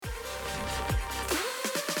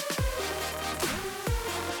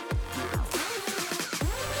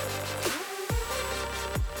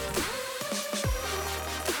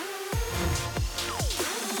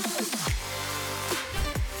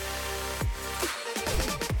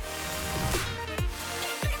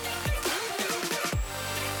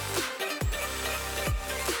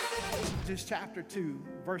Judges chapter 2,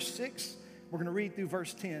 verse 6. We're going to read through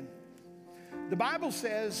verse 10. The Bible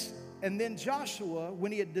says, and then Joshua,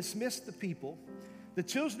 when he had dismissed the people, the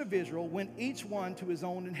children of Israel went each one to his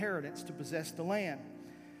own inheritance to possess the land.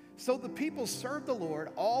 So the people served the Lord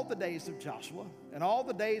all the days of Joshua and all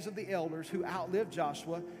the days of the elders who outlived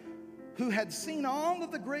Joshua, who had seen all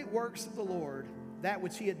of the great works of the Lord, that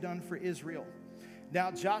which he had done for Israel. Now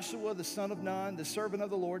Joshua, the son of Nun, the servant of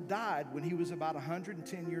the Lord, died when he was about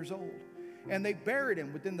 110 years old. And they buried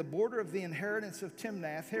him within the border of the inheritance of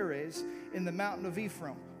Timnath-Heres in the mountain of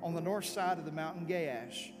Ephraim, on the north side of the mountain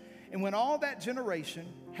Gaash. And when all that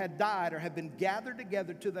generation had died or had been gathered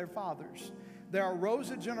together to their fathers, there arose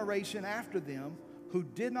a generation after them who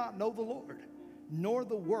did not know the Lord, nor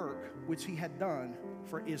the work which he had done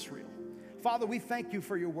for Israel. Father, we thank you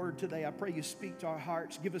for your word today. I pray you speak to our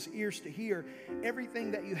hearts. Give us ears to hear everything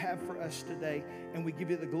that you have for us today. And we give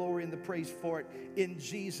you the glory and the praise for it. In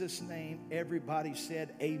Jesus' name, everybody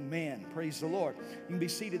said amen. Praise the Lord. You can be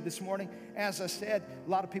seated this morning. As I said, a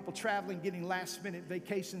lot of people traveling, getting last-minute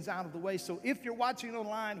vacations out of the way. So if you're watching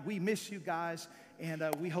online, we miss you guys. And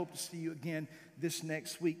we hope to see you again this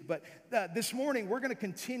next week. But this morning, we're going to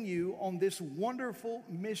continue on this wonderful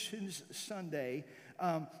Missions Sunday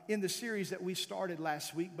in the series that we started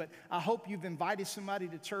last week. But I hope you've invited somebody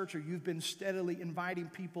to church, or you've been steadily inviting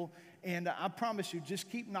people. And I promise you,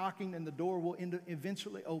 just keep knocking and the door will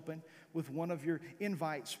eventually open with one of your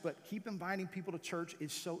invites. But keep inviting people to church.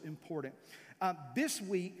 It's so important. This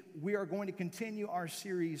week, we are going to continue our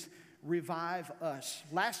series, Revive Us.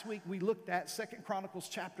 Last week, we looked at 2 Chronicles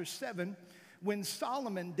chapter 7, when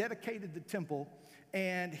Solomon dedicated the temple,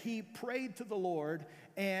 and he prayed to the Lord,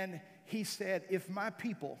 and he said, if my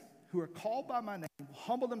people who are called by my name will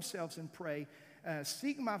humble themselves and pray,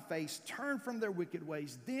 seek my face, turn from their wicked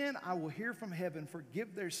ways, then I will hear from heaven,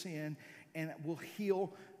 forgive their sin, and will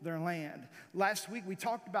heal their land. Last week, we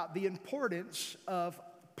talked about the importance of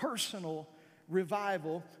personal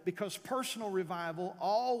revival, because personal revival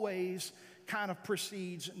always kind of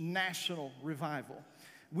precedes national revival.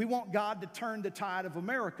 We want God to turn the tide of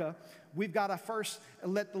America. We've got to first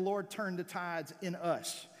let the Lord turn the tides in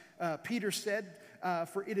us. Peter said,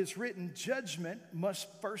 for it is written, judgment must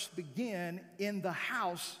first begin in the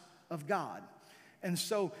house of God. And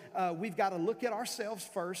so we've got to look at ourselves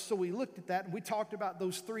first. So we looked at that, and we talked about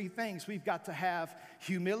those three things. We've got to have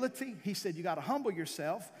humility. He said you got to humble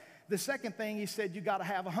yourself. The second thing, he said you got to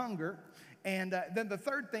have a hunger. And then the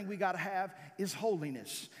third thing we got to have is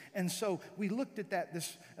holiness. And so we looked at that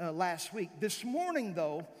this last week. This morning,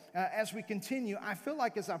 though, as we continue, I feel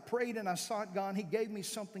like as I prayed and I sought God, he gave me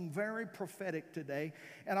something very prophetic today.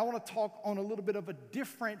 And I want to talk on a little bit of a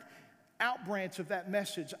different outbranch of that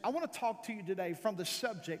message. I want to talk to you today from the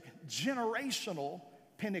subject, generational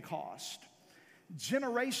Pentecost.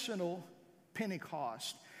 Generational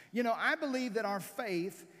Pentecost. You know, I believe that our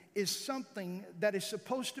faith is something that is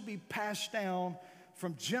supposed to be passed down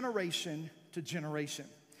from generation to generation.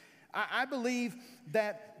 I believe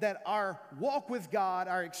that our walk with God,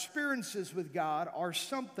 our experiences with God, are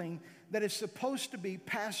something that is supposed to be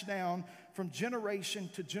passed down from generation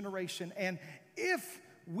to generation. And if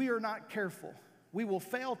we are not careful, we will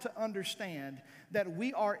fail to understand that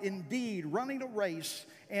we are indeed running a race,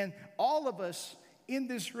 and all of us in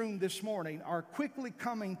this room this morning are quickly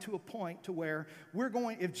coming to a point to where we're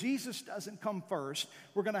going, if Jesus doesn't come first,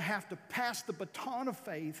 we're going to have to pass the baton of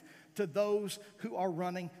faith to those who are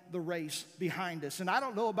running the race behind us. And I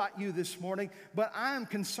don't know about you this morning, but I am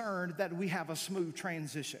concerned that we have a smooth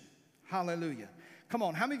transition. Hallelujah. Come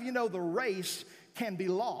on, how many of you know the race can be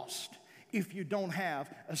lost if you don't have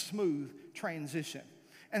a smooth transition?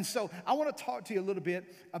 And so I want to talk to you a little bit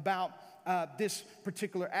about this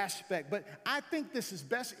particular aspect. But I think this is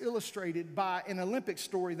best illustrated by an Olympic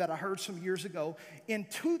story that I heard some years ago. In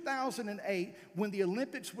 2008, when the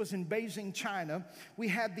Olympics was in Beijing, China, we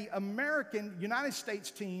had the United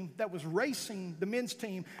States team that was racing, the men's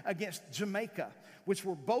team, against Jamaica, which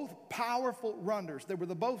were both powerful runners. They were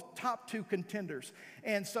the both top two contenders.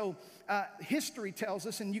 And so history tells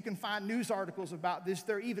us, and you can find news articles about this,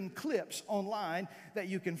 there are even clips online that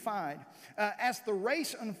you can find. As the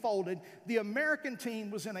race unfolded, the American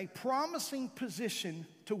team was in a promising position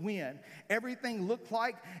to win. Everything looked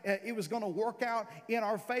like it was going to work out in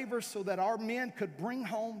our favor so that our men could bring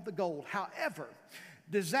home the gold. However,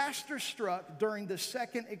 disaster struck during the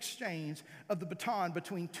second exchange of the baton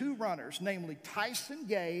between two runners, namely Tyson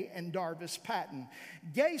Gay and Darvis Patton.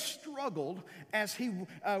 Gay struggled as he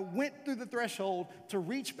went through the threshold to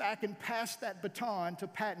reach back and pass that baton to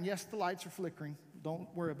Patton. Yes, the lights are flickering. Don't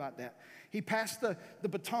worry about that. He passed the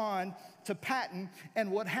baton to Patton,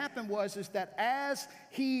 and what happened was that as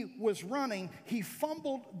he was running, he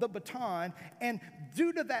fumbled the baton, and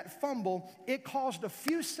due to that fumble, it caused a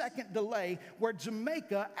few second delay where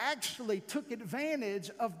Jamaica actually took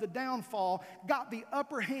advantage of the downfall, got the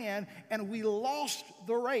upper hand, and we lost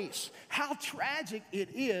the race. How tragic it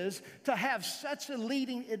is to have such a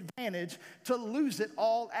leading advantage to lose it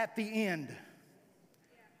all at the end.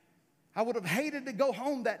 I would have hated to go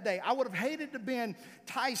home that day. I would have hated to have been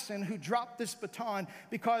Tyson who dropped this baton,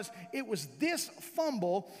 because it was this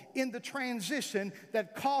fumble in the transition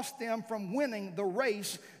that cost them from winning the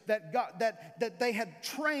race that they had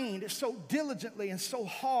trained so diligently and so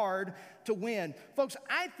hard to win. Folks,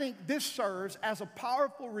 I think this serves as a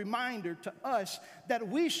powerful reminder to us that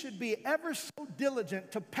we should be ever so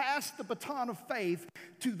diligent to pass the baton of faith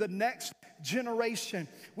to the next generation.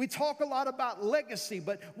 We talk a lot about legacy,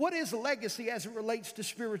 but what is legacy as it relates to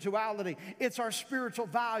spirituality? It's our spiritual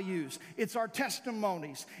values, it's our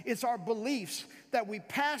testimonies, it's our beliefs that we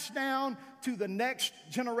pass down to the next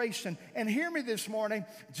generation. And hear me this morning,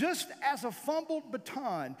 just as a fumbled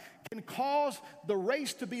baton can cause the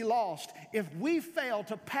race to be lost, if we fail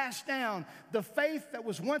to pass down the faith that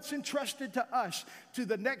was once entrusted to us to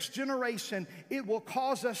the next generation, it will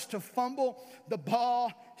cause us to fumble the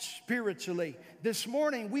ball spiritually. This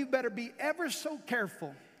morning, we better be ever so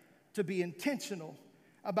careful to be intentional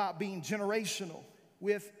about being generational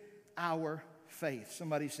with our faith.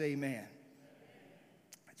 Somebody say amen.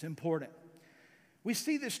 It's important. We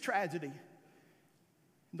see this tragedy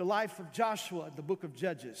in the life of Joshua in the book of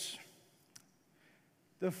Judges.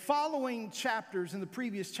 The following chapters in the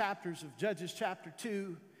previous chapters of Judges chapter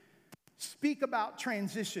 2 speak about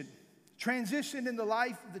transition. Transition in the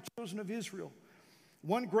life of the children of Israel.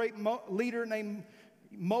 One great leader named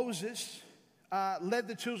Moses led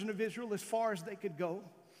the children of Israel as far as they could go,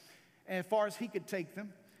 and as far as he could take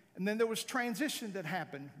them. And then there was transition that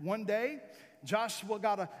happened. One day, Joshua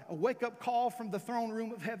got a wake-up call from the throne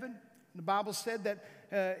room of heaven. The Bible said that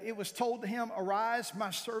it was told to him, "Arise,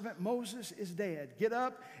 my servant Moses is dead. Get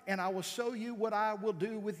up, and I will show you what I will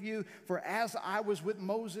do with you. For as I was with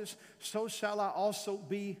Moses, so shall I also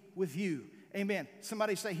be with you." Amen.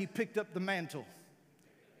 Somebody say he picked up the mantle.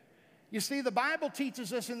 You see, the Bible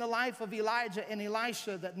teaches us in the life of Elijah and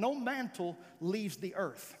Elisha that no mantle leaves the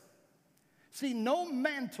earth. See, no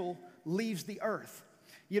mantle leaves the earth.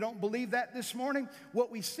 You don't believe that this morning? What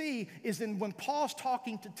we see is when Paul's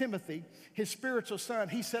talking to Timothy, his spiritual son,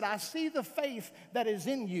 he said, "I see the faith that is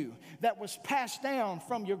in you that was passed down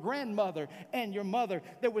from your grandmother and your mother."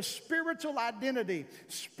 There was spiritual identity,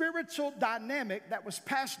 spiritual dynamic that was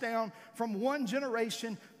passed down from one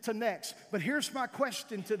generation to next. But here's my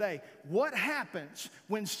question today. What happens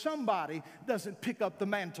when somebody doesn't pick up the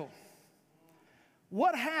mantle?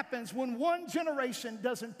 What happens when one generation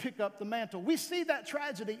doesn't pick up the mantle? We see that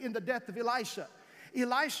tragedy in the death of Elisha.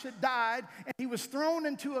 Elisha died, and he was thrown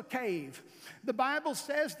into a cave. The Bible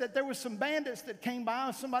says that there were some bandits that came by,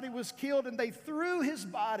 and somebody was killed, and they threw his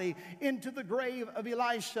body into the grave of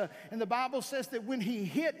Elisha. And the Bible says that when he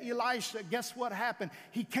hit Elisha, guess what happened?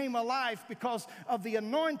 He came alive because of the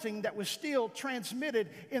anointing that was still transmitted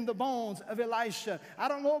in the bones of Elisha. I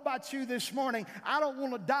don't know about you this morning. I don't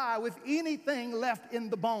want to die with anything left in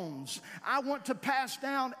the bones. I want to pass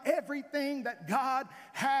down everything that God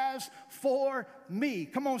has for me.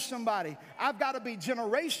 Come on, somebody. I've got to be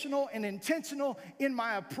generational and intentional in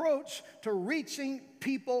my approach to reaching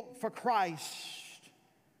people for Christ.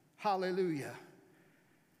 Hallelujah.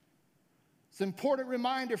 It's an important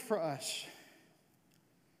reminder for us.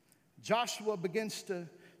 Judges begins to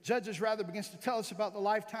tell us about the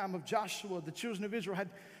lifetime of Joshua. The children of Israel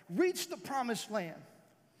had reached the promised land.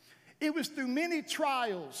 It was through many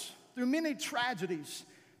trials, through many tragedies,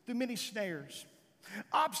 through many snares.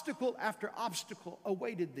 Obstacle after obstacle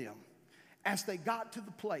awaited them as they got to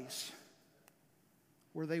the place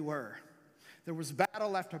where they were. There was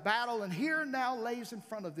battle after battle, and here now lays in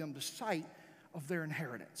front of them the site of their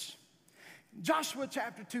inheritance. Joshua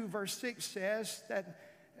chapter 2 verse 6 says that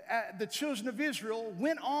the children of Israel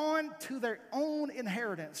went on to their own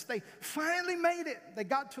inheritance. They finally made it. They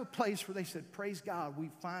got to a place where they said, "Praise God, we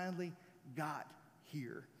finally got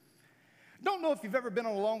here." Don't know if you've ever been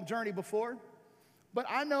on a long journey before, but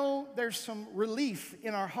I know there's some relief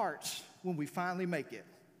in our hearts when we finally make it.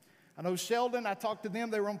 I know Sheldon, I talked to them.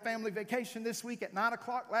 They were on family vacation this week at 9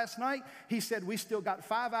 o'clock last night. He said, "We still got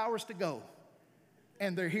 5 hours to go."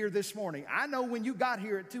 And they're here this morning. I know when you got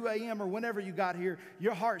here at 2 a.m. or whenever you got here,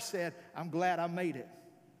 your heart said, "I'm glad I made it.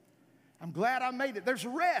 I'm glad I made it." There's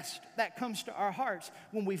rest that comes to our hearts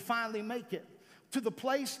when we finally make it. to the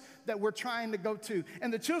place that we're trying to go to.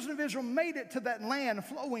 And the children of Israel made it to that land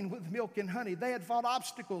flowing with milk and honey. They had fought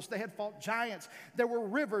obstacles. They had fought giants. There were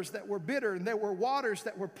rivers that were bitter, and there were waters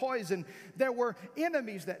that were poison. There were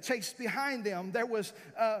enemies that chased behind them. There was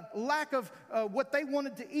lack of what they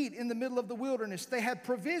wanted to eat in the middle of the wilderness. They had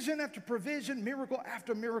provision after provision, miracle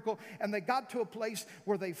after miracle, and they got to a place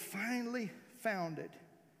where they finally found it.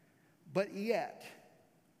 But yet,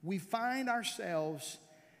 we find ourselves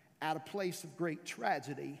at a place of great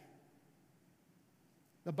tragedy.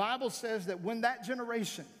 The Bible says that when that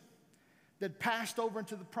generation that passed over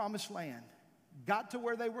into the promised land got to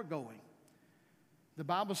where they were going, the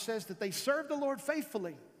Bible says that they served the Lord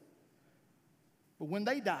faithfully. But when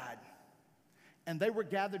they died and they were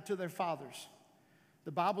gathered to their fathers,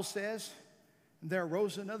 the Bible says there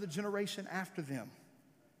arose another generation after them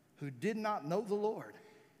who did not know the Lord,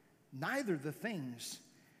 neither the things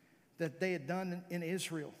that they had done in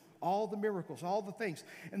Israel. All the miracles, all the things.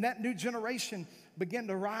 And that new generation began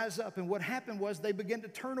to rise up. And what happened was they began to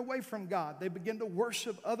turn away from God. They began to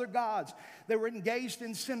worship other gods. They were engaged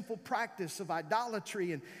in sinful practice of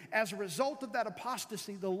idolatry. And as a result of that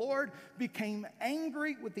apostasy, the Lord became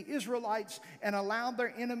angry with the Israelites and allowed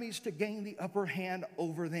their enemies to gain the upper hand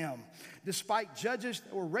over them. Despite judges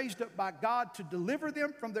that were raised up by God to deliver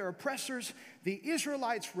them from their oppressors, the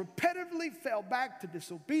Israelites repetitively fell back to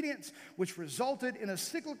disobedience, which resulted in a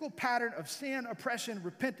cyclical pattern of sin, oppression,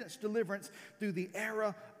 repentance, deliverance through the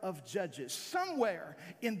era of Judges. Somewhere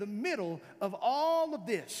in the middle of all of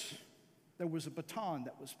this, there was a baton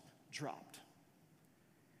that was dropped.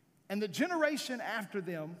 And the generation after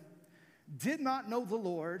them did not know the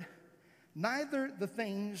Lord, neither the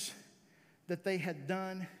things that they had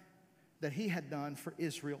done, that he had done for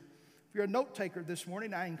Israel. If you're a note taker this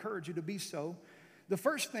morning, I encourage you to be so. The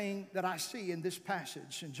first thing that I see in this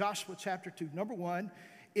passage in Joshua chapter 2, number one,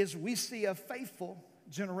 is we see a faithful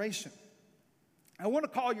generation. I want to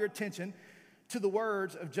call your attention to the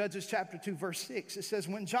words of Judges chapter 2, verse 6. It says,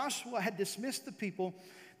 when Joshua had dismissed the people,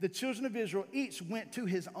 the children of Israel each went to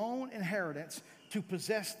his own inheritance to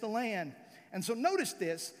possess the land. And so notice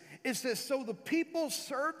this. It says, so the people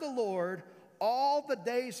served the Lord all the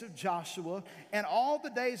days of Joshua and all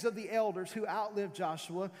the days of the elders who outlived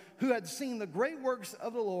Joshua, who had seen the great works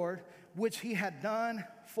of the Lord, which he had done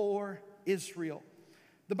for Israel.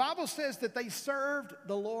 The Bible says that they served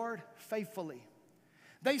the Lord faithfully.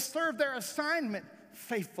 They served their assignment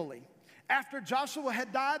faithfully. After Joshua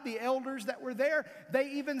had died, the elders that were there,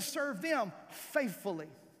 they even served them faithfully.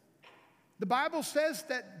 The Bible says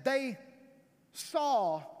that they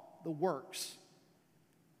saw the works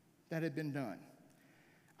that had been done.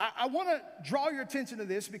 I want to draw your attention to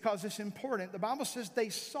this because it's important. The Bible says they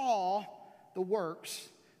saw the works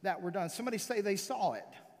that were done. Somebody say they saw it.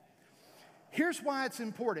 Here's why it's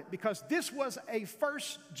important, because this was a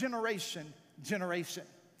first generation.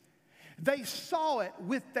 They saw it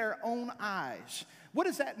with their own eyes. What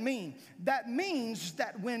does that mean? That means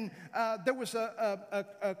that when there was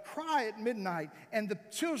a cry at midnight and the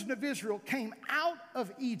children of Israel came out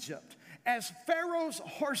of Egypt, as Pharaoh's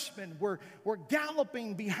horsemen were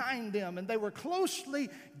galloping behind them and they were closely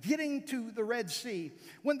getting to the Red Sea,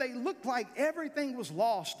 when they looked like everything was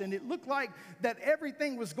lost and it looked like that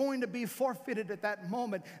everything was going to be forfeited at that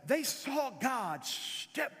moment, they saw God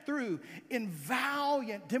step through in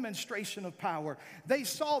valiant demonstration of power. They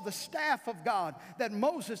saw the staff of God that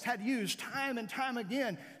Moses had used time and time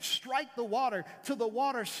again strike the water till the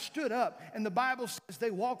water stood up, and the Bible says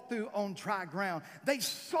they walked through on dry ground. They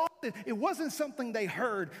saw it. It wasn't something they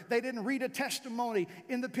heard. They didn't read a testimony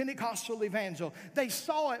in the Pentecostal evangel. They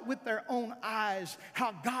saw it with their own eyes,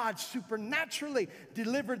 how God supernaturally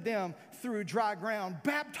delivered them through dry ground,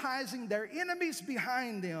 baptizing their enemies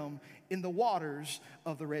behind them in the waters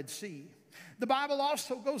of the Red Sea. The Bible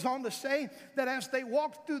also goes on to say that as they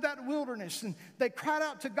walked through that wilderness and they cried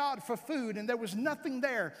out to God for food and there was nothing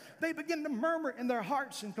there, they began to murmur in their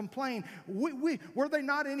hearts and complain, were there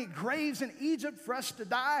not any graves in Egypt for us to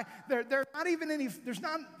die? There's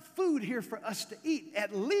not food here for us to eat.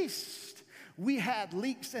 At least we had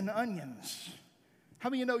leeks and onions. How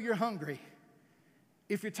many of you know you're hungry?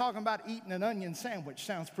 If you're talking about eating an onion sandwich,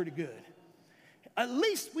 sounds pretty good. At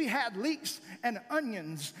least we had leeks and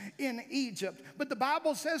onions in Egypt. But the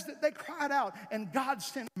Bible says that they cried out and God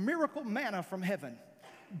sent miracle manna from heaven.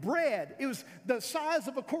 Bread, it was the size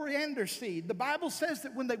of a coriander seed. The Bible says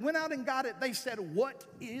that when they went out and got it, they said, what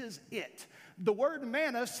is it? The word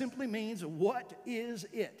manna simply means, what is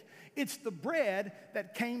it? It's the bread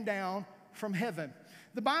that came down from heaven.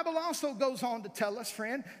 The Bible also goes on to tell us,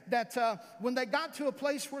 friend, that when they got to a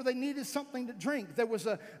place where they needed something to drink, there was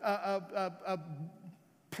a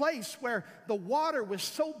place where the water was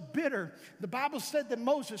so bitter. The Bible said that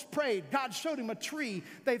Moses prayed. God showed him a tree.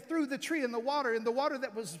 They threw the tree in the water, and the water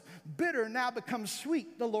that was bitter now becomes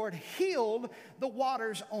sweet. The Lord healed the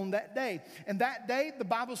waters on that day. And that day, the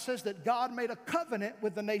Bible says that God made a covenant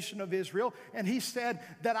with the nation of Israel, and he said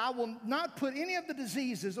that I will not put any of the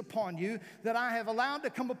diseases upon you that I have allowed to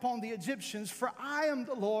come upon the Egyptians, for I am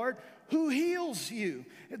the Lord who heals you.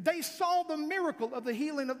 They saw the miracle of the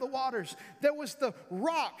healing of the waters. There was the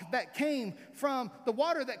rock that came from, the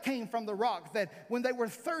water that came from the rock, that when they were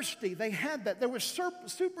thirsty, they had that. There was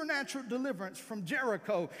supernatural deliverance from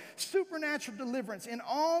Jericho, supernatural deliverance in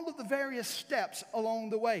all of the various steps along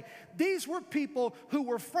the way. These were people who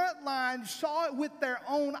were frontline, saw it with their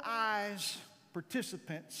own eyes,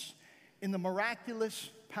 participants in the miraculous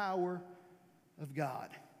power of God.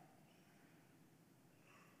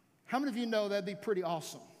 How many of you know that'd be pretty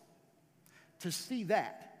awesome to see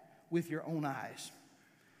that with your own eyes?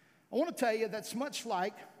 I want to tell you that's much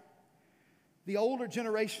like the older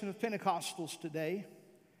generation of Pentecostals today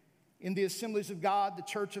in the Assemblies of God, the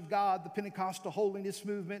Church of God, the Pentecostal Holiness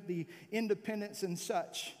Movement, the Independents and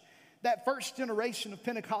such. That first generation of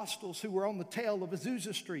Pentecostals who were on the tail of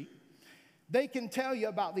Azusa Street, they can tell you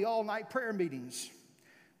about the all-night prayer meetings.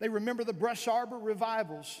 They remember the Brush Arbor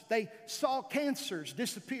revivals. They saw cancers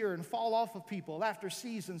disappear and fall off of people after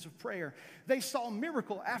seasons of prayer. They saw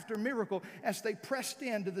miracle after miracle as they pressed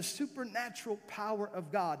into the supernatural power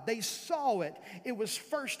of God. They saw it. It was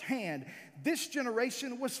firsthand. This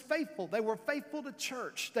generation was faithful. They were faithful to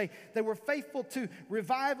church. They were faithful to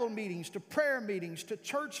revival meetings, to prayer meetings, to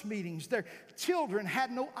church meetings. Their children had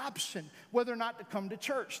no option whether or not to come to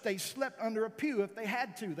church. They slept under a pew if they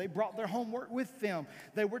had to. They brought their homework with them.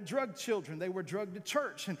 They were drug children. They were drugged to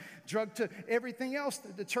church and drugged to everything else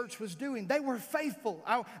that the church was doing. They were faithful.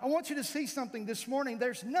 I want you to see something this morning.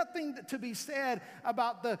 There's nothing to be said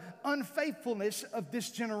about the unfaithfulness of this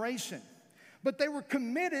generation. But they were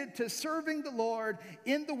committed to serving the Lord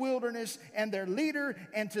in the wilderness and their leader,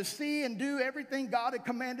 and to see and do everything God had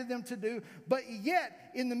commanded them to do. But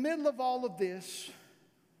yet, in the middle of all of this,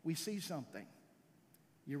 we see something.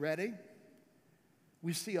 You ready?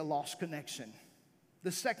 We see a lost connection.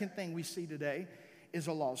 The second thing we see today is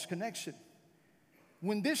a lost connection.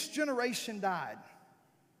 When this generation died,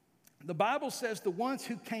 the Bible says the ones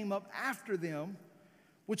who came up after them,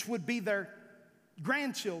 which would be their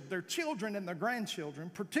grandchildren, their children and their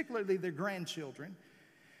grandchildren, particularly their grandchildren,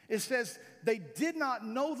 it says they did not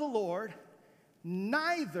know the Lord,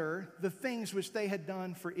 neither the things which they had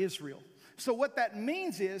done for Israel. So what that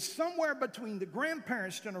means is somewhere between the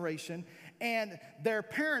grandparents' generation and their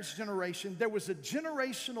parents' generation, there was a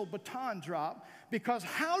generational baton drop, because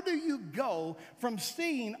how do you go from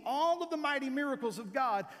seeing all of the mighty miracles of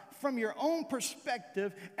God from your own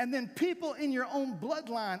perspective, and then people in your own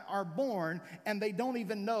bloodline are born and they don't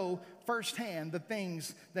even know firsthand the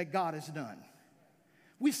things that God has done?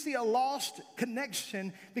 We see a lost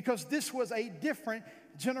connection because this was a different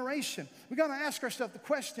generation. We got to ask ourselves the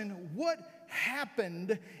question, what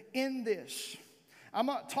happened in this? I'm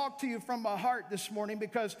going to talk to you from my heart this morning,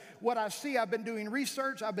 because what I see, I've been doing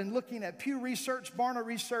research. I've been looking at Pew Research, Barna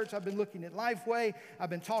Research. I've been looking at Lifeway. I've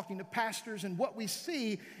been talking to pastors. And what we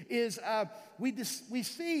see is we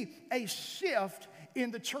see a shift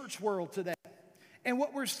in the church world today. And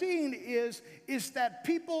what we're seeing is that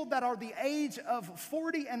people that are the age of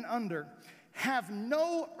 40 and under have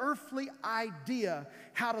no earthly idea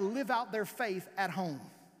how to live out their faith at home.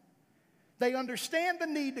 They understand the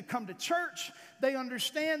need to come to church. They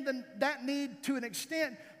understand that need to an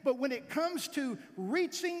extent. But when it comes to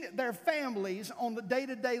reaching their families on the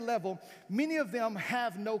day-to-day level, many of them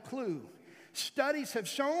have no clue. Studies have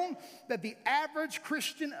shown that the average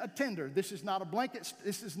Christian attender, this is not a blanket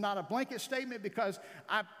statement, because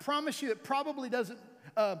I promise you it probably doesn't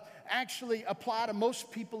actually apply to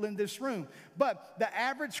most people in this room. But the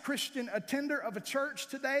average Christian attender of a church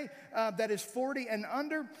today that is 40 and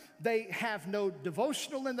under, they have no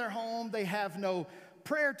devotional in their home. They have no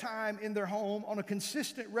prayer time in their home on a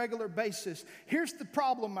consistent, regular basis. Here's the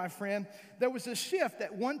problem, my friend. There was a shift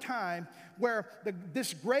at one time where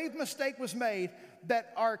this grave mistake was made,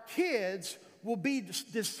 that our kids will be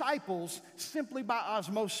disciples simply by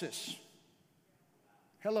osmosis.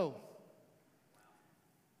 Hello.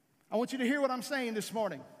 I want you to hear what I'm saying this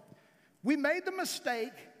morning. We made the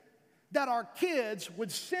mistake that our kids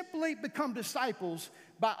would simply become disciples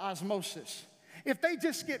by osmosis. If they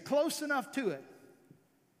just get close enough to it,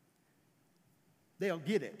 they'll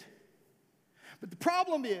get it. But the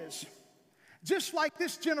problem is, just like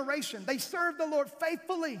this generation, they served the Lord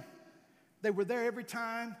faithfully. They were there every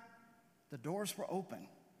time the doors were open.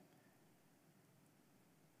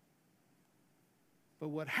 But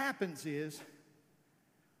what happens is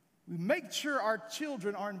we make sure our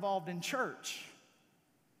children are involved in church.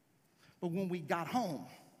 But when we got home,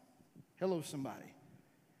 hello somebody,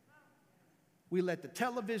 we let the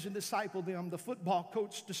television disciple them, the football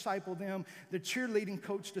coach disciple them, the cheerleading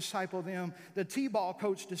coach disciple them, the t-ball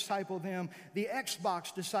coach disciple them, the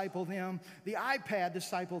Xbox disciple them, the iPad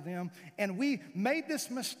disciple them. And we made this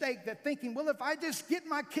mistake that thinking, well, if I just get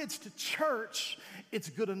my kids to church, it's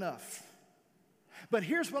good enough. But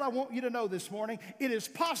here's what I want you to know this morning. It is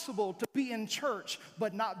possible to be in church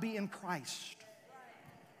but not be in Christ.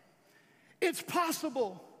 It's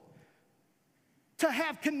possible to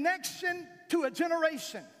have connection to a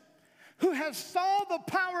generation who has saw the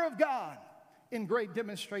power of God in great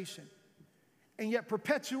demonstration and yet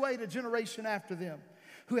perpetuate a generation after them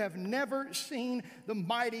who have never seen the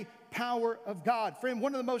mighty power of God. Friend,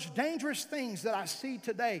 one of the most dangerous things that I see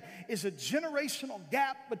today is a generational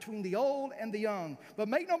gap between the old and the young. But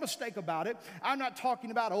make no mistake about it, I'm not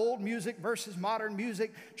talking about old music versus modern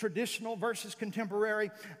music, traditional versus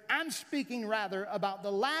contemporary. I'm speaking rather about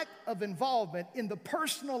the lack of involvement in the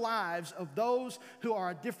personal lives of those who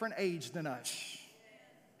are a different age than us.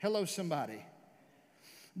 Hello, somebody.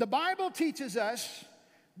 The Bible teaches us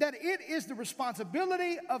that it is the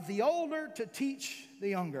responsibility of the older to teach the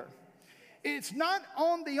younger. It's not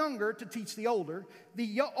on the younger to teach the older.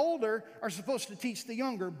 The older are supposed to teach the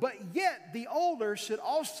younger, but yet the older should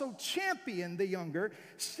also champion the younger,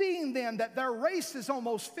 seeing then that their race is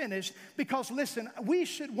almost finished, because listen, we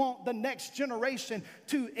should want the next generation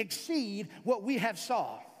to exceed what we have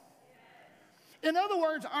saw. In other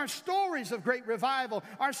words, our stories of great revival,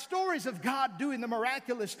 our stories of God doing the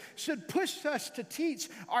miraculous should push us to teach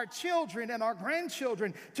our children and our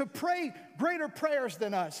grandchildren to pray greater prayers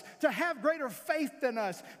than us, to have greater faith than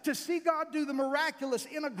us, to see God do the miraculous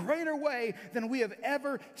in a greater way than we have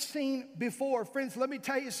ever seen before. Friends, let me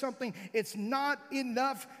tell you something. It's not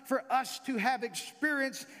enough for us to have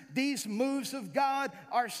experienced these moves of God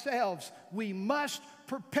ourselves. We must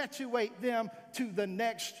perpetuate them to the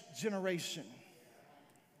next generation.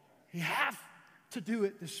 We have to do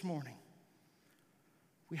it this morning.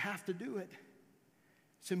 We have to do it.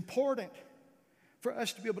 It's important for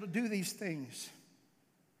us to be able to do these things.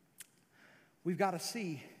 We've got to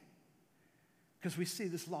see, because we see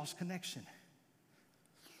this lost connection.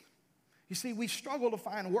 You see, we struggle to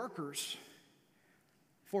find workers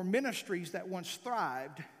for ministries that once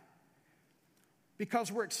thrived because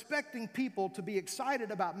we're expecting people to be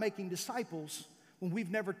excited about making disciples when we've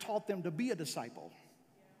never taught them to be a disciple.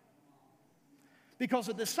 Because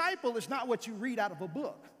a disciple is not what you read out of a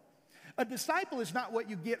book. A disciple is not what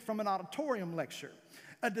you get from an auditorium lecture.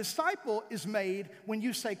 A disciple is made when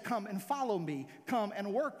you say, come and follow me, come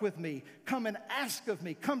and work with me, come and ask of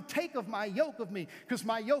me, come take of my yoke of me, because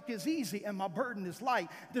my yoke is easy and my burden is light.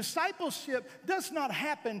 Discipleship does not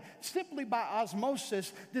happen simply by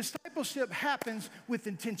osmosis. Discipleship happens with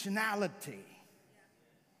intentionality.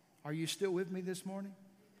 Are you still with me this morning?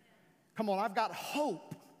 Come on, I've got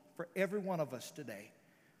hope for every one of us today.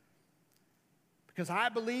 Because I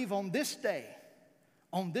believe on this day,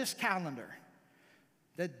 on this calendar,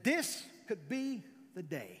 that this could be the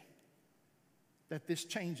day that this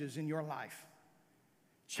changes in your life,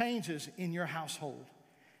 changes in your household,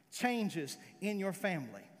 changes in your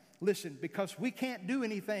family. Listen, because we can't do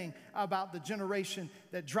anything about the generation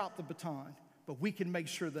that dropped the baton, but we can make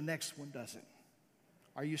sure the next one doesn't.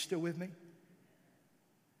 Are you still with me?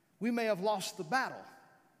 We may have lost the battle,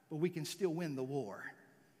 but we can still win the war.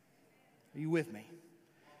 Are you with me?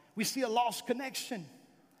 We see a lost connection.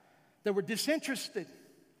 They were disinterested,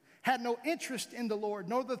 had no interest in the Lord,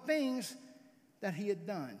 nor the things that he had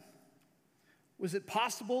done. Was it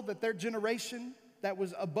possible that their generation that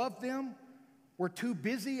was above them were too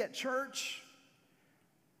busy at church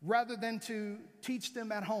rather than to teach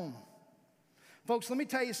them at home? Folks, let me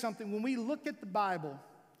tell you something. When we look at the Bible,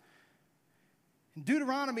 in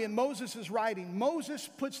Deuteronomy, in Moses' writing, Moses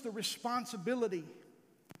puts the responsibility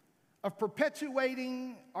of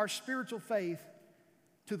perpetuating our spiritual faith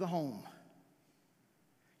to the home.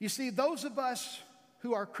 You see, those of us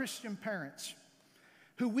who are Christian parents,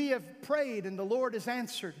 who we have prayed and the Lord has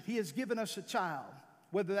answered, he has given us a child,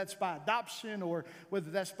 whether that's by adoption or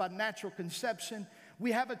whether that's by natural conception,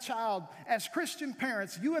 we have a child. As Christian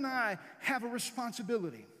parents, you and I have a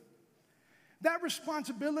responsibility. That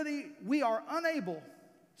responsibility we are unable,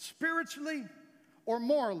 spiritually or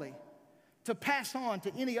morally, to pass on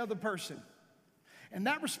to any other person. And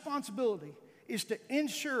that responsibility is to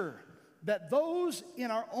ensure that those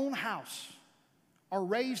in our own house are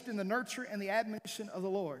raised in the nurture and the admonition of the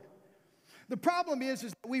Lord. The problem is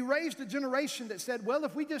that we raised a generation that said, well,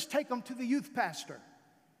 if we just take them to the youth pastor,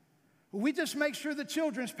 We just make sure the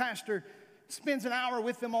children's pastor spends an hour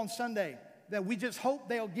with them on Sunday, that we just hope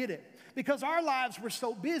they'll get it. Because our lives were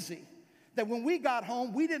so busy that when we got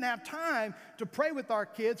home, we didn't have time to pray with our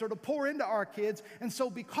kids or to pour into our kids. And so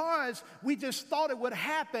because we just thought it would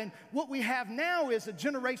happen, what we have now is a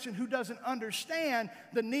generation who doesn't understand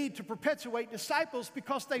the need to perpetuate disciples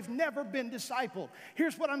because they've never been discipled.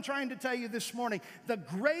 Here's what I'm trying to tell you this morning. The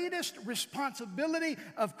greatest responsibility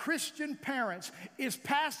of Christian parents is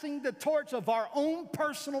passing the torch of our own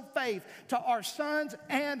personal faith to our sons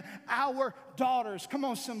and our daughters. Come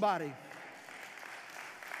on, somebody.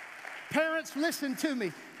 Parents, listen to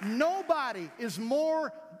me. Nobody is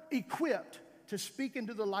more equipped to speak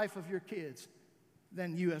into the life of your kids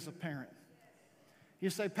than you as a parent. You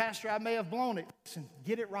say, Pastor, I may have blown it. Listen,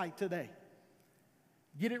 get it right today.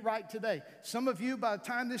 Get it right today. Some of you, by the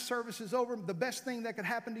time this service is over, the best thing that could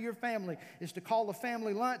happen to your family is to call a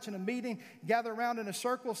family lunch and a meeting, gather around in a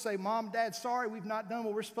circle, say, Mom, Dad, sorry, we've not done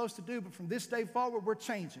what we're supposed to do, but from this day forward, we're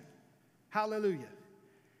changing. Hallelujah.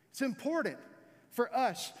 It's important for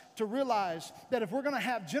us to realize that if we're going to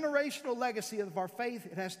have generational legacy of our faith,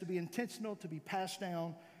 it has to be intentional to be passed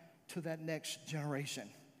down to that next generation.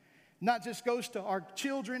 Not just goes to our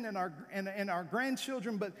children and our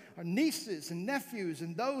grandchildren, but our nieces and nephews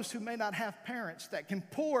and those who may not have parents that can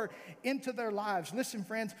pour into their lives. Listen,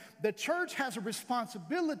 friends, the church has a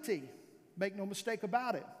responsibility, make no mistake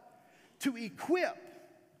about it, to equip,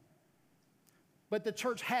 but the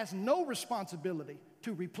church has no responsibility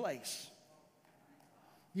to replace.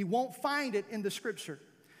 You won't find it in the scripture.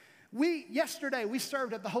 Yesterday, we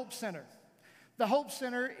served at the Hope Center. The Hope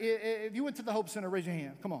Center, if you went to the Hope Center, raise your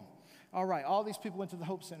hand. Come on. All right, all these people went to the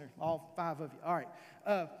Hope Center, all 5 of you. All right.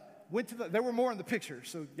 There were more in the picture,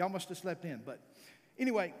 so y'all must have slept in. But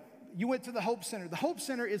anyway, you went to the Hope Center. The Hope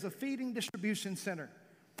Center is a feeding distribution center.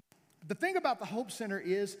 The thing about the Hope Center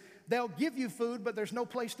is they'll give you food, but there's no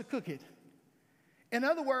place to cook it. In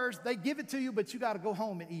other words, they give it to you, but you got to go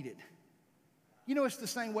home and eat it. You know, it's the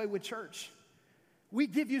same way with church. We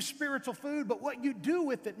give you spiritual food, but what you do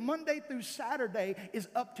with it Monday through Saturday is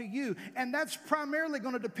up to you. And that's primarily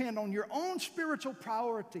going to depend on your own spiritual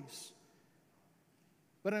priorities.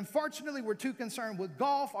 But unfortunately, we're too concerned with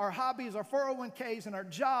golf, our hobbies, our 401ks, and our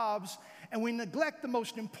jobs, and we neglect the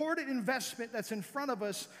most important investment that's in front of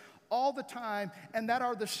us all the time, and that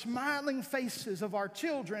are the smiling faces of our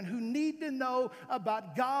children who need to know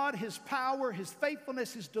about God, His power, His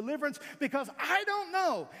faithfulness, His deliverance, because I don't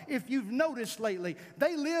know if you've noticed lately,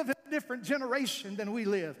 they live in a different generation than we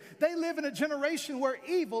live. They live in a generation where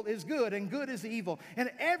evil is good and good is evil, and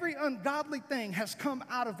every ungodly thing has come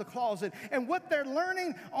out of the closet, and what they're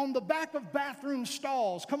learning on the back of bathroom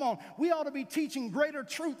stalls, come on, we ought to be teaching greater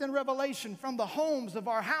truth and revelation from the homes of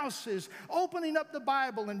our houses, opening up the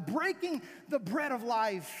Bible and breaking the bread of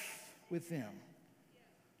life with them.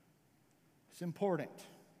 It's important.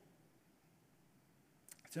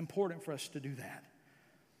 It's important for us to do that.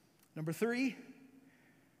 Number 3,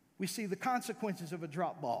 we see the consequences of a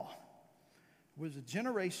drop ball. It was a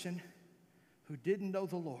generation who didn't know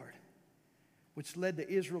the Lord, which led to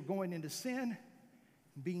Israel going into sin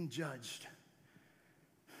and being judged.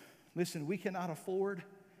 Listen, we cannot afford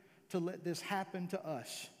to let this happen to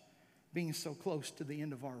us, being so close to the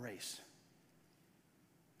end of our race.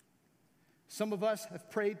 Some of us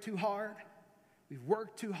have prayed too hard. We've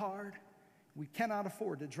worked too hard. We cannot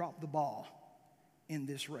afford to drop the ball in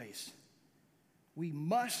this race. We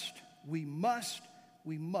must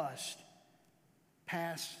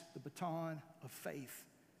pass the baton of faith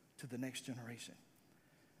to the next generation.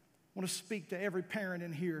 I want to speak to every parent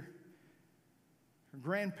in here, or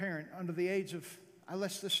grandparent under the age of,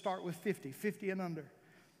 let's just start with 50 and under.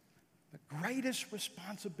 The greatest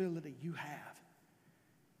responsibility you have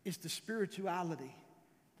is the spirituality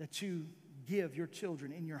that you give your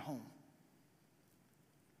children in your home.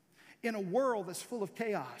 In a world that's full of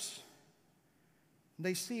chaos,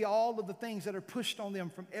 they see all of the things that are pushed on them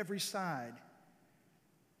from every side.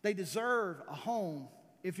 They deserve a home.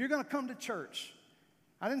 If you're going to come to church,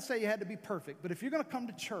 I didn't say you had to be perfect, but if you're going to come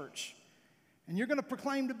to church and you're going to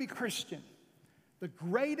proclaim to be Christian, the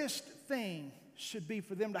greatest thing should be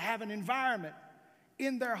for them to have an environment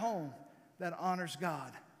in their home that honors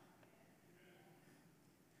God.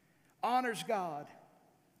 Honors God.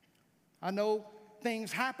 I know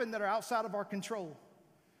things happen that are outside of our control.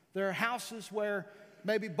 There are houses where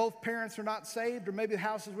maybe both parents are not saved, or maybe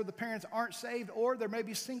houses where the parents aren't saved, or there may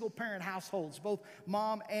be single parent households, both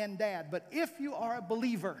mom and dad. But if you are a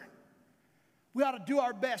believer, we ought to do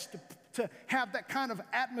our best to have that kind of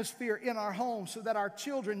atmosphere in our home so that our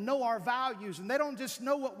children know our values, and they don't just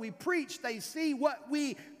know what we preach, they see what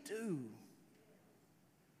we do.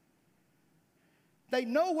 They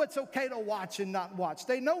know what's okay to watch and not watch.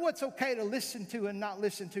 They know what's okay to listen to and not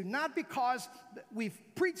listen to. Not because we've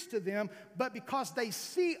preached to them, but because they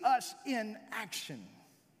see us in action.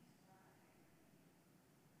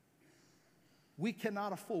 We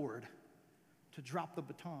cannot afford to drop the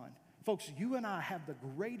baton. Folks, you and I have the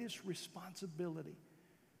greatest responsibility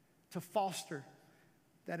to foster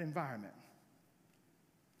that environment.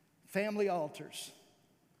 Family altars,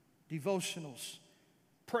 devotionals,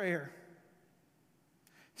 prayer,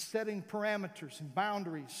 setting parameters and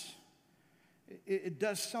boundaries. It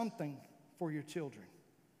does something for your children.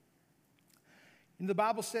 And the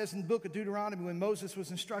Bible says in the book of Deuteronomy, when Moses was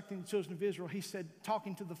instructing the children of Israel, he said,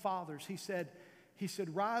 talking to the fathers, he said,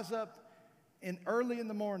 rise up early in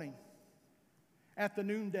the morning, at the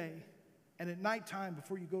noonday, and at nighttime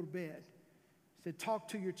before you go to bed. He said, talk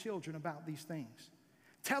to your children about these things.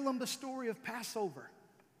 Tell them the story of Passover,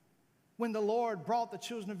 when the Lord brought the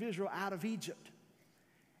children of Israel out of Egypt.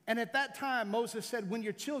 And at that time, Moses said, when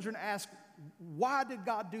your children ask, why did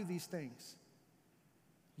God do these things?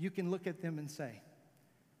 You can look at them and say,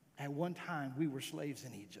 at one time we were slaves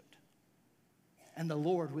in Egypt, and the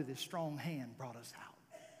Lord with his strong hand brought us out.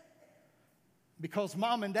 Because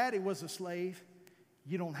mom and daddy was a slave,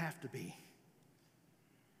 you don't have to be.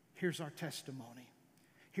 Here's our testimony.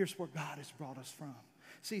 Here's where God has brought us from.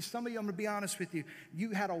 See, some of you, I'm going to be honest with you,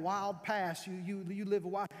 you had a wild past. You live a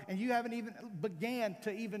wild, and you haven't even began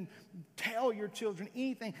to even tell your children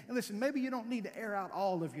anything. And listen, maybe you don't need to air out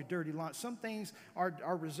all of your dirty laundry. Some things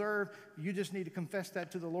are reserved. You just need to confess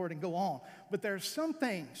that to the Lord and go on. But there are some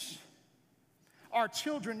things our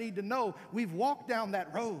children need to know. We've walked down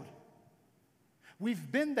that road.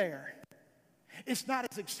 We've been there. It's not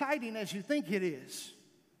as exciting as you think it is.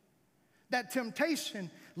 That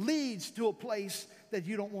temptation leads to a place that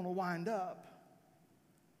you don't want to wind up.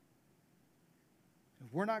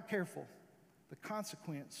 If we're not careful, the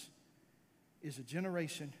consequence is a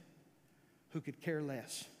generation who could care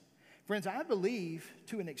less. Friends, I believe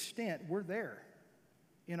to an extent we're there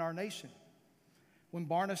in our nation. When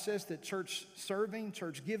Barna says that church serving,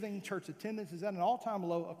 church giving, church attendance is at an all-time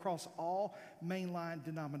low across all mainline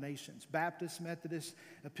denominations. Baptists, Methodists,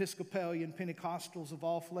 Episcopalian, Pentecostals of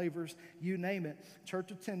all flavors, you name it. Church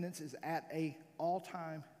attendance is at an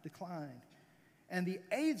all-time decline. And the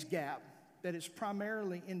age gap that is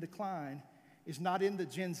primarily in decline is not in the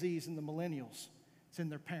Gen Zs and the millennials. It's in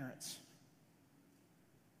their parents.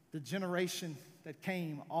 The generation that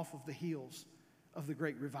came off of the heels of the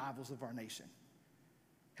great revivals of our nation.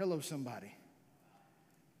 Hello, somebody.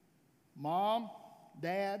 Mom,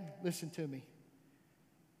 Dad, listen to me.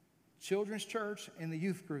 Children's church and the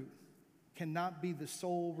youth group cannot be the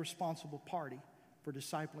sole responsible party for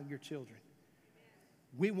discipling your children.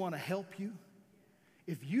 We want to help you.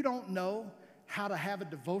 If you don't know how to have a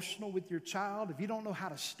devotional with your child, if you don't know how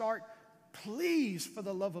to start, please, for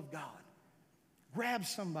the love of God, grab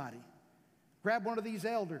somebody. Grab one of these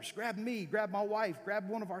elders, grab me, grab my wife, grab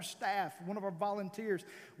one of our staff, one of our volunteers.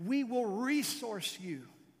 We will resource you,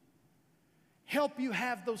 help you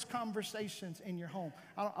have those conversations in your home.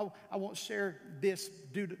 I won't share this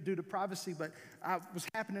due to privacy, but I was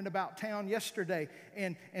happening about town yesterday,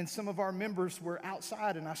 and some of our members were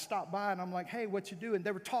outside, and I stopped by, and I'm like, hey, what you doing?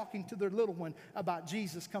 They were talking to their little one about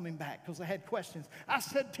Jesus coming back because they had questions. I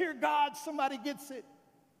said, dear God, somebody gets it.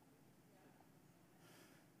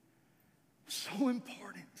 So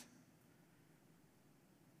important.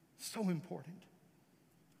 So important.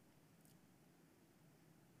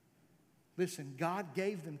 Listen, God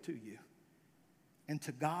gave them to you, and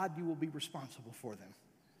to God you will be responsible for them.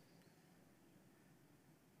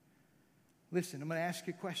 Listen, I'm going to ask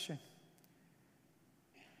you a question.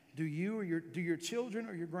 Do your children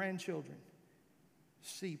or your grandchildren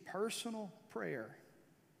see personal prayer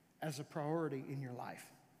as a priority in your life?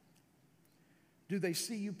 Do they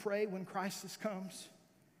see you pray when crisis comes?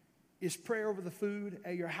 Is prayer over the food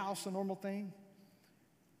at your house a normal thing?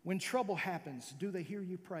 When trouble happens, do they hear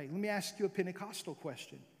you pray? Let me ask you a Pentecostal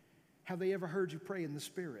question. Have they ever heard you pray in the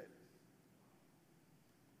Spirit?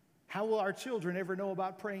 How will our children ever know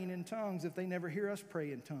about praying in tongues if they never hear us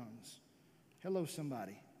pray in tongues? Hello,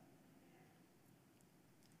 somebody.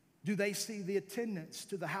 Do they see the attendance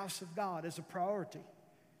to the house of God as a priority?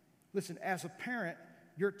 Listen, as a parent,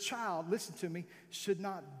 your child, listen to me, should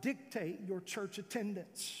not dictate your church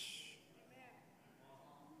attendance.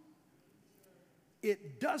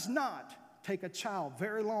 It does not take a child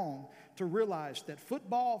very long to realize that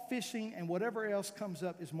football, fishing, and whatever else comes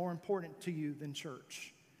up is more important to you than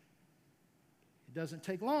church. It doesn't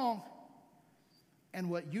take long,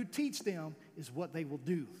 and what you teach them is what they will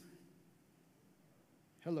do.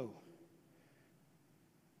 Hello.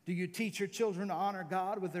 Do you teach your children to honor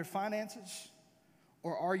God with their finances?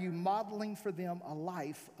 Or are you modeling for them a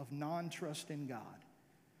life of non-trust in God?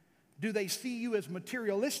 Do they see you as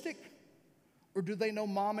materialistic, or do they know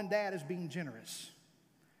mom and dad as being generous?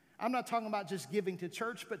 I'm not talking about just giving to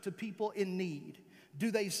church, but to people in need.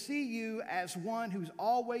 Do they see you as one who's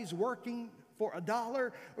always working for a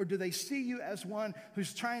dollar, or do they see you as one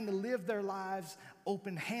who's trying to live their lives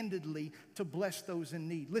open-handedly to bless those in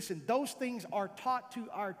need? Listen, those things are taught to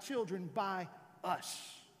our children by us.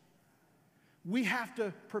 We have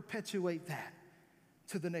to perpetuate that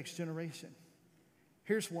to the next generation.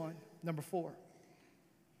 Here's one, number 4.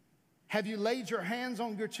 Have you laid your hands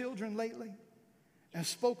on your children lately and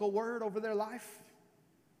spoke a word over their life?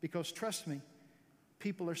 Because trust me,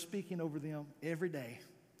 people are speaking over them every day,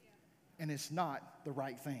 and it's not the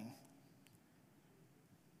right thing.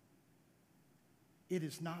 It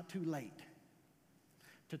is not too late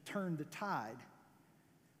to turn the tide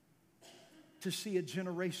to see a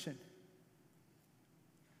generation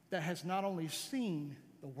that has not only seen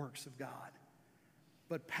the works of God,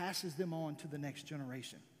 but passes them on to the next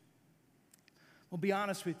generation. I'll be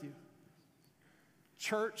honest with you.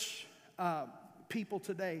 Church people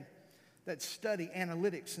today that study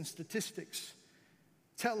analytics and statistics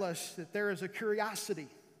tell us that there is a curiosity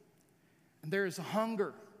and there is a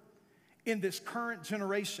hunger in this current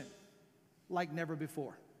generation like never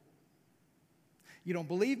before. You don't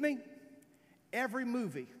believe me? Every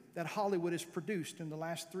movie that Hollywood has produced in the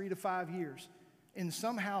last 3 to 5 years, in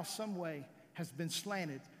somehow, some way, has been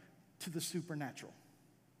slanted to the supernatural.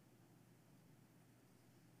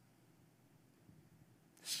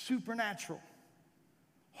 Supernatural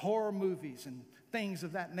horror movies and things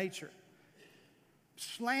of that nature,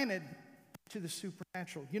 slanted to the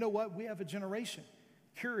supernatural. You know what? We have a generation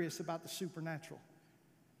curious about the supernatural,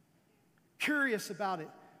 curious about it.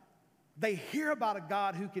 They hear about a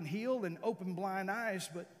God who can heal and open blind eyes,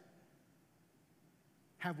 but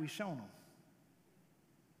have we shown them?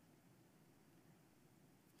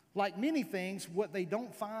 Like many things, what they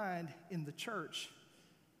don't find in the church,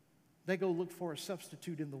 they go look for a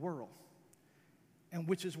substitute in the world. And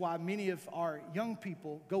which is why many of our young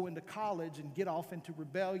people go into college and get off into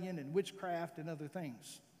rebellion and witchcraft and other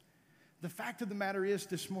things. The fact of the matter is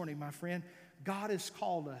this morning, my friend, God has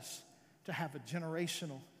called us to have a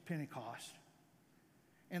generational Pentecost.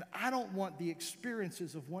 And I don't want the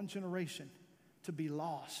experiences of one generation to be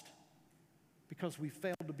lost because we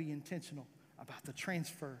failed to be intentional about the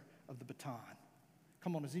transfer of the baton.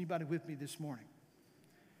 Come on, is anybody with me this morning?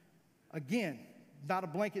 Again, not a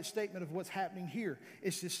blanket statement of what's happening here.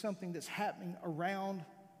 It's just something that's happening around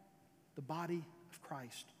the body of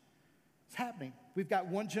Christ. It's happening. We've got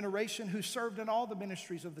one generation who served in all the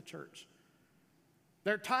ministries of the church.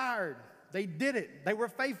 They're tired. They did it. They were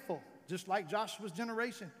faithful, just like Joshua's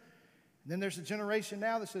generation. And then there's a generation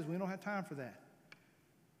now that says, we don't have time for that.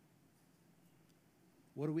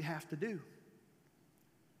 What do we have to do?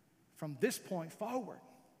 From this point forward,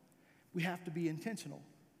 we have to be intentional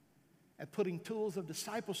at putting tools of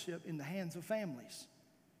discipleship in the hands of families,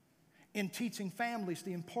 in teaching families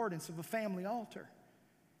the importance of a family altar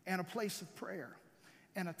and a place of prayer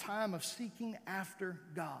and a time of seeking after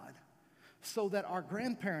God so that our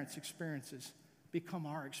grandparents' experiences become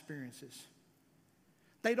our experiences.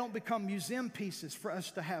 They don't become museum pieces for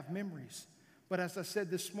us to have memories. But as I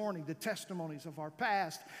said this morning, the testimonies of our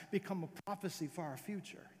past become a prophecy for our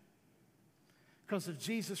future. Because if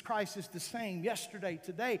Jesus Christ is the same yesterday,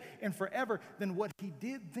 today, and forever, then what he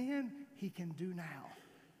did then, he can do now.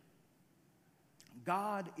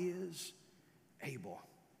 God is able.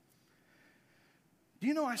 Do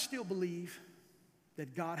you know I still believe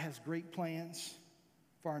that God has great plans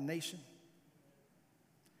for our nation?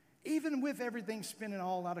 Even with everything spinning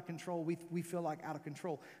all out of control, we feel like out of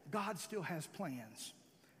control. God still has plans.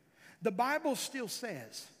 The Bible still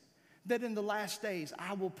says that in the last days,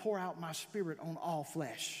 I will pour out my spirit on all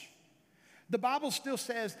flesh. The Bible still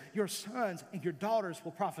says your sons and your daughters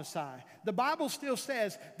will prophesy. The Bible still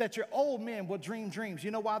says that your old men will dream dreams. You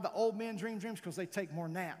know why the old men dream dreams? Because they take more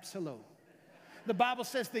naps. Hello. The Bible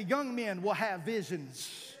says the young men will have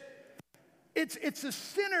visions. It's a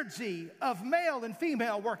synergy of male and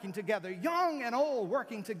female working together, young and old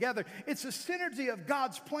working together. It's a synergy of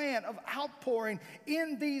God's plan of outpouring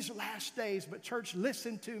in these last days. But church,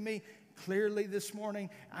 listen to me clearly this morning.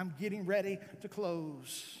 I'm getting ready to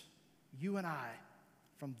close. You and I,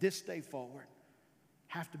 from this day forward,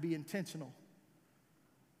 have to be intentional,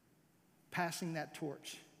 passing that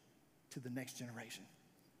torch to the next generation.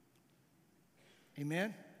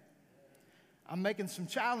 Amen? I'm making some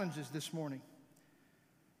challenges this morning.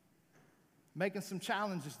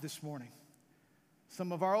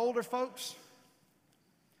 Some of our older folks,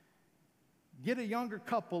 get a younger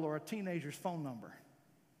couple or a teenager's phone number.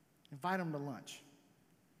 Invite them to lunch.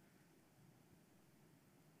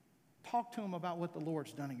 Talk to them about what the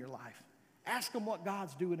Lord's done in your life. Ask them what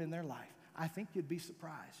God's doing in their life. I think you'd be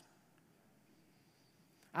surprised.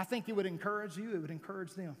 I think it would encourage you. It would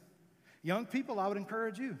encourage them. Young people, I would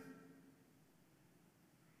encourage you.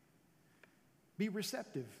 Be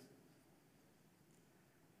receptive.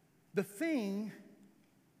 The thing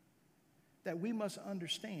that we must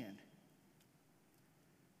understand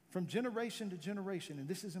from generation to generation, and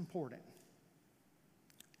this is important,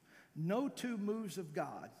 no two moves of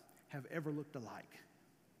God have ever looked alike.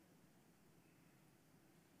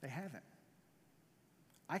 They haven't.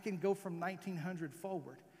 I can go from 1900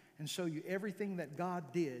 forward and show you everything that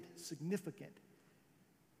God did, significant.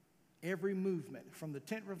 Every movement, from the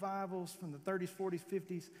tent revivals, from the 30s, 40s,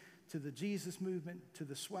 50s, to the Jesus movement, to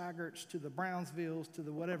the Swaggerts, to the Brownsvilles, to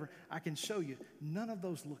the whatever, I can show you. None of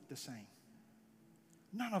those look the same.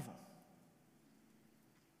 None of them.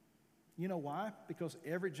 You know why? Because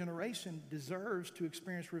every generation deserves to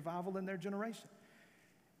experience revival in their generation.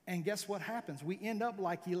 And guess what happens? We end up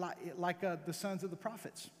like the sons of the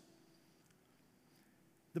prophets.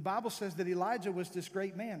 The Bible says that Elijah was this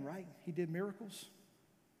great man, right? He did miracles.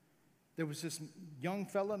 There was this young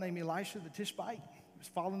fellow named Elisha the Tishbite. He was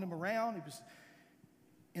following him around. He was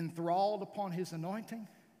enthralled upon his anointing.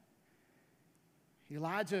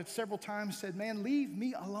 Elijah several times said, "Man, leave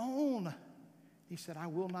me alone." He said, "I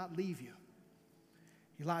will not leave you."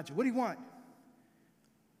 Elijah, "What do you want?"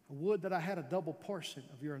 "I would that I had a double portion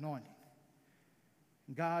of your anointing."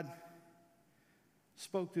 And God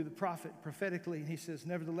spoke through the prophet prophetically, and he says,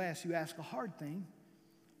 "Nevertheless, you ask a hard thing,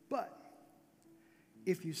 but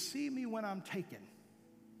if you see me when I'm taken,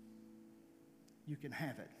 you can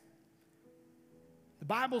have it." The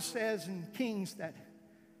Bible says in Kings that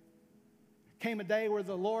came a day where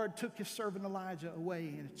the Lord took his servant Elijah away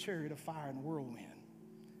in a chariot of fire and whirlwind.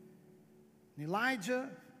 And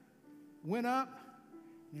Elijah went up,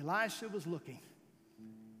 and Elisha was looking,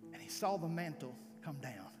 and he saw the mantle come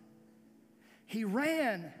down. He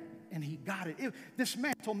ran, and he got it. This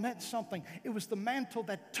mantle meant something. It was the mantle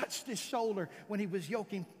that touched his shoulder when he was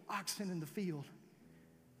yoking oxen in the field.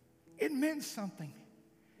 It meant something.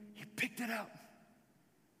 He picked it up.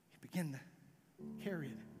 He began to carry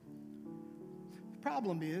it. The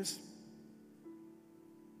problem is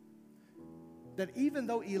that even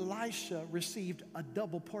though Elisha received a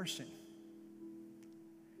double portion,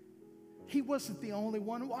 he wasn't the only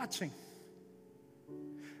one watching.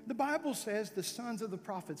 The Bible says the sons of the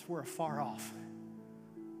prophets were afar off.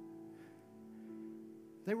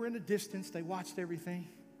 They were in a distance. They watched everything.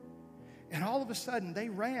 And all of a sudden, they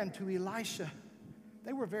ran to Elisha.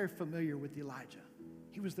 They were very familiar with Elijah.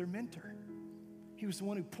 He was their mentor. He was the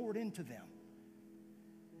one who poured into them.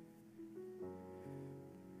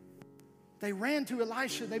 They ran to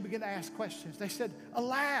Elisha. They began to ask questions. They said,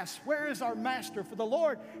 "Alas, where is our master? For the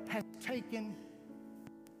Lord has taken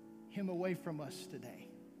him away from us today.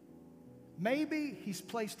 Maybe he's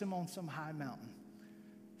placed him on some high mountain.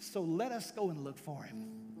 So let us go and look for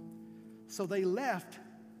him." So they left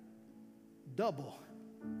double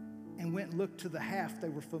and went and looked to the half they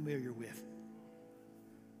were familiar with.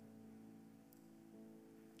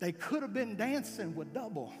 They could have been dancing with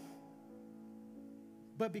double,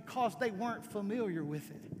 but because they weren't familiar with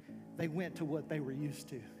it, they went to what they were used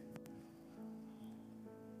to.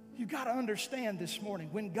 You got to understand this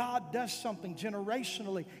morning, when God does something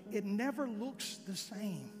generationally, it never looks the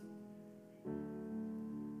same.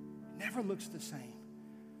 It never looks the same.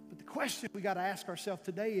 But the question we got to ask ourselves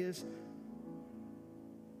today is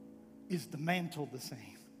the mantle the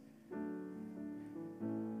same?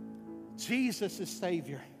 Jesus is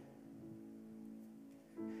Savior.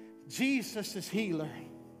 Jesus is healer.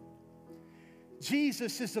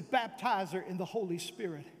 Jesus is the baptizer in the Holy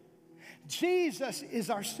Spirit. Jesus is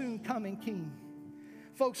our soon coming King.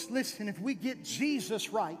 Folks, listen, if we get Jesus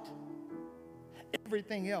right,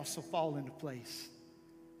 everything else will fall into place.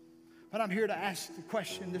 But I'm here to ask the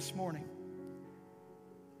question this morning.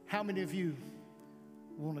 How many of you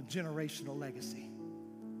want a generational legacy?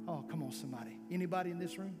 Oh, come on, somebody. Anybody in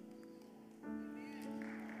this room?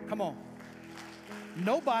 Come on.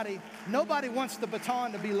 Nobody wants the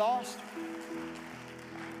baton to be lost.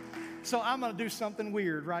 So I'm going to do something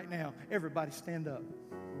weird right now. Everybody stand up.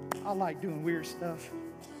 I like doing weird stuff.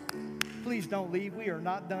 Please don't leave. We are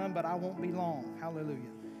not done, but I won't be long.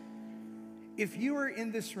 Hallelujah. If you are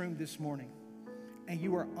in this room this morning and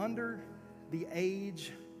you are under the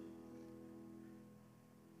age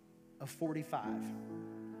of 45,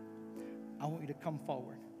 I want you to come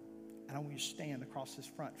forward. And I want you to stand across this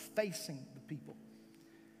front, facing the people.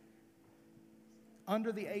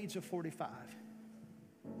 Under the age of 45.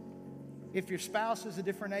 If your spouse is a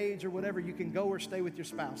different age or whatever, you can go or stay with your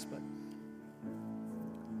spouse. But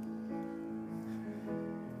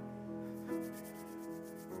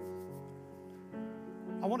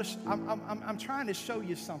I'm trying to show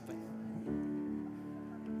you something.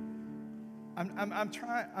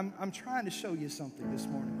 I'm trying to show you something this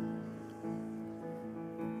morning.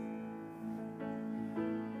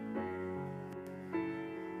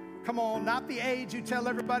 Come on, not the age you tell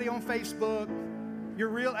everybody on Facebook, your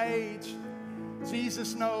real age.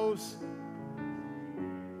 Jesus knows.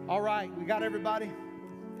 All right, we got everybody.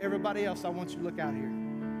 Everybody else, I want you to look out here.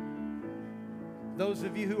 Those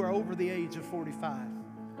of you who are over the age of 45,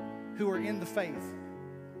 who are in the faith,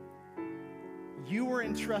 you were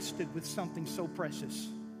entrusted with something so precious.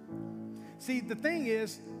 See, the thing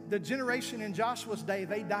is, the generation in Joshua's day,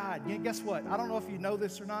 they died. You know, guess what? I don't know if you know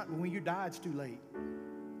this or not, but when you die, it's too late.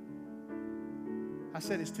 I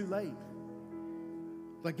said it's too late.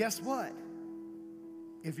 But guess what?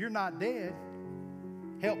 If you're not dead,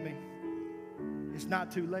 help me, it's not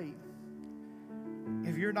too late.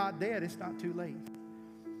 If you're not dead, it's not too late.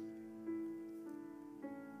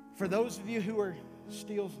 For those of you who are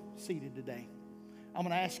still seated today, I'm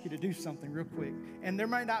going to ask you to do something real quick. And there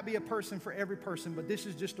might not be a person for every person, but this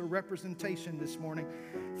is just a representation this morning.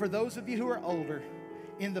 For those of you who are older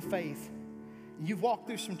in the faith, you've walked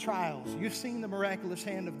through some trials. You've seen the miraculous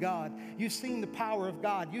hand of God. You've seen the power of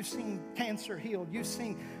God. You've seen cancer healed. You've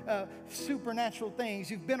seen supernatural things.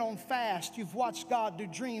 You've been on fast. You've watched God do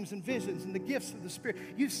dreams and visions and the gifts of the Spirit.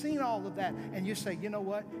 You've seen all of that. And you say, you know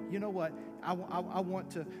what? I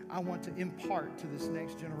want to impart to this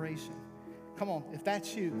next generation. Come on, if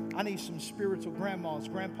that's you, I need some spiritual grandmas,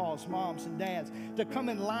 grandpas, moms, and dads to come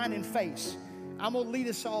in line and face. I'm going to lead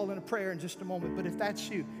us all in a prayer in just a moment, but if that's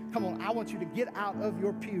you, come on, I want you to get out of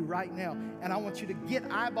your pew right now, and I want you to get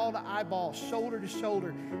eyeball to eyeball, shoulder to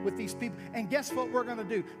shoulder with these people. And guess what we're going to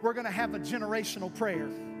do? We're going to have a generational prayer.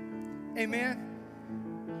 Amen?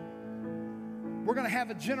 We're going to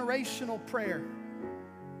have a generational prayer.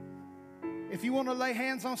 If you want to lay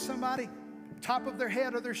hands on somebody, top of their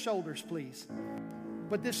head or their shoulders, please.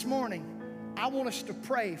 But this morning, I want us to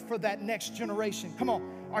pray for that next generation. Come on,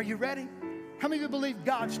 are you ready? How many of you believe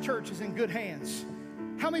God's church is in good hands?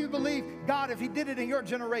 How many of you believe God, if He did it in your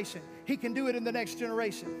generation, He can do it in the next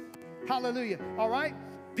generation? Hallelujah. All right?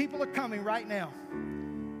 People are coming right now.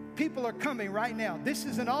 People are coming right now. This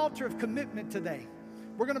is an altar of commitment today.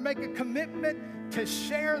 We're going to make a commitment to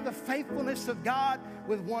share the faithfulness of God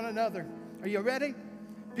with one another. Are you ready?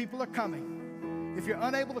 People are coming. If you're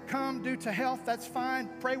unable to come due to health, that's fine.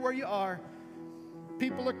 Pray where you are.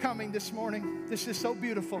 People are coming this morning. This is so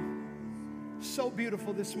beautiful. So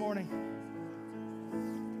beautiful this morning.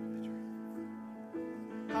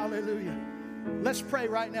 Hallelujah. Let's pray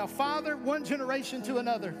right now. Father, one generation to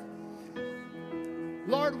another.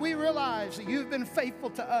 Lord, we realize that you've been faithful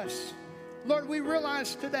to us. Lord, we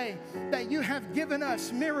realize today that you have given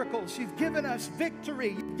us miracles. You've given us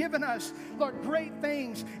victory. You've given us, Lord, great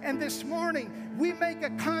things. And this morning, we make a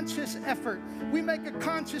conscious effort. We make a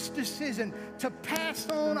conscious decision to pass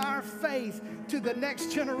on our faith to the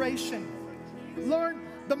next generation. Lord,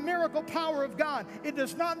 the miracle power of God, it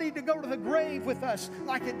does not need to go to the grave with us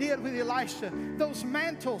like it did with Elisha. Those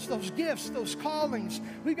mantles, those gifts, those callings,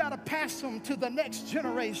 we got to pass them to the next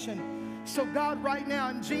generation. So God, right now,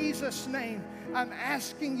 in Jesus' name, I'm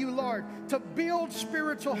asking you, Lord, to build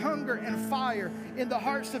spiritual hunger and fire in the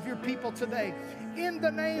hearts of your people today. In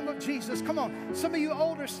the name of Jesus. Come on. Some of you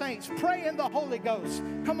older saints, pray in the Holy Ghost.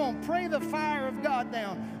 Come on, pray the fire of God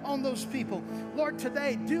down on those people. Lord,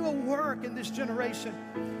 today, do a work in this generation.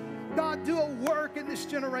 God, do a work in this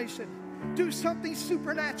generation. Do something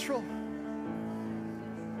supernatural.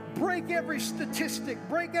 Break every statistic.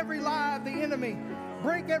 Break every lie of the enemy.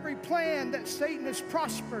 Break every plan that Satan has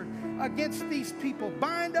prospered against these people.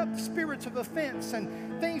 Bind up spirits of offense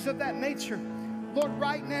and things of that nature. Lord,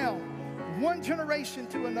 right now, one generation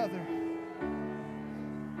to another,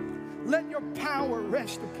 let your power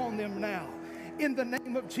rest upon them now. In the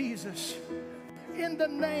name of Jesus. In the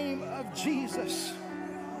name of Jesus.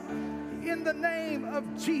 In the name of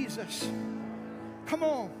Jesus. Come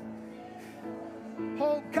on.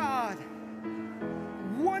 Oh God.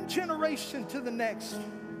 One generation to the next.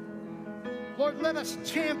 Lord, let us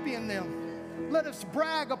champion them. Let us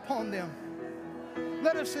brag upon them.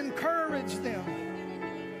 Let us encourage them.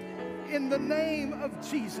 In the name of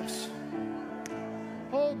Jesus.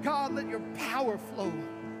 Oh God, let your power flow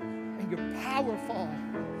and your power fall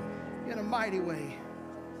in a mighty way.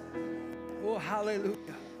 Oh, hallelujah.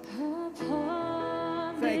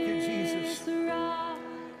 Thank you, Jesus.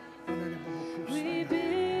 We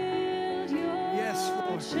build your Yes,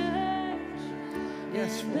 Lord. church.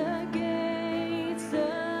 Yes, And Lord. the gates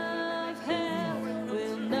of hell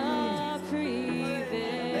will not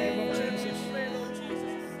prevail.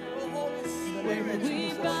 In the name of We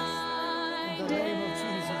Jesus. bind In the name of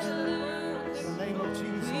Jesus. and loose. In the name of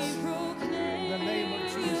Jesus. We proclaim In the name of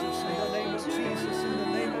Jesus. In the name of Jesus. In the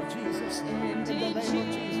name of Jesus. and In the in name of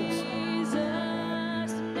Jesus.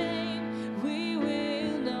 Jesus' name we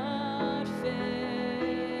will not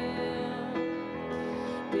fail.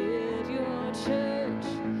 Build your church,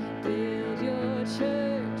 build your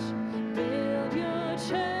church, build your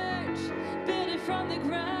church, build it from the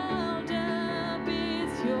ground up.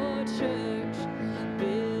 It's your church.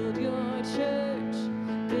 Build your church,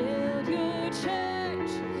 build your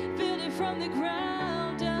church, build it from the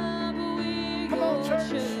ground up. We're Come on, your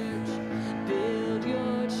church. build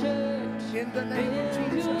your church. In the name of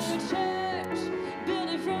Build your Jesus. church, build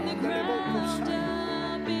it from the ground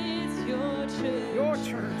up. It's your church. Your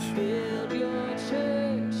church. Build your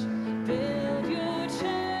church, build your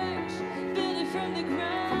church, build it from the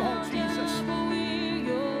ground on, Jesus. up. We're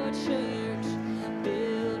your church.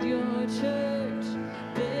 Build your church,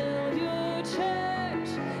 build your church,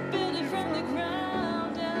 build it from the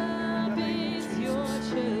ground up. It's your In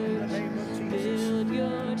the church. name of Jesus. Build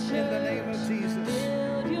your In church. the name of Jesus.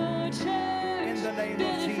 Build your church. In the name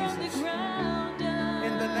build of it from the Jesus. ground up.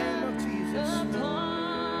 In the name of Jesus.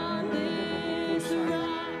 Upon this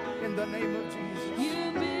rock, In the name of Jesus.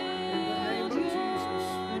 you build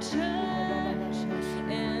your church,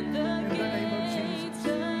 and the gates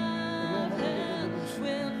of hell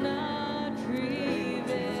will not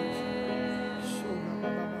prevail.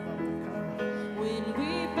 When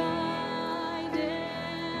we bind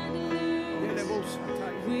and loose,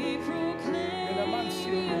 we proclaim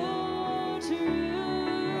your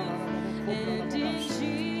truth, and in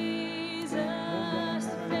Jesus'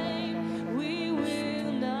 name we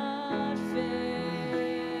will not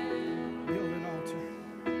fail. Build an altar.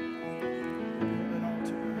 Build an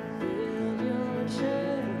altar. Build your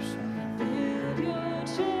church, build your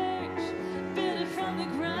church, build it from the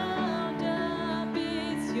ground up.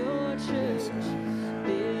 It's your church.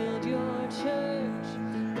 Build your church,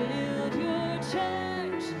 build your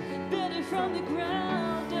church, build it from the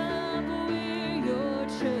ground up. We're your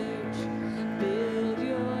church. Build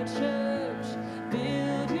your church,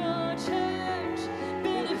 build your church,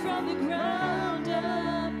 build it from the ground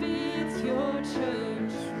up. It's your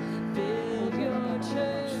church. Build your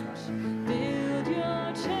church, build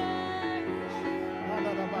your church.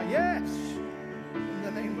 Yes. In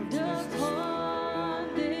the name of Jesus.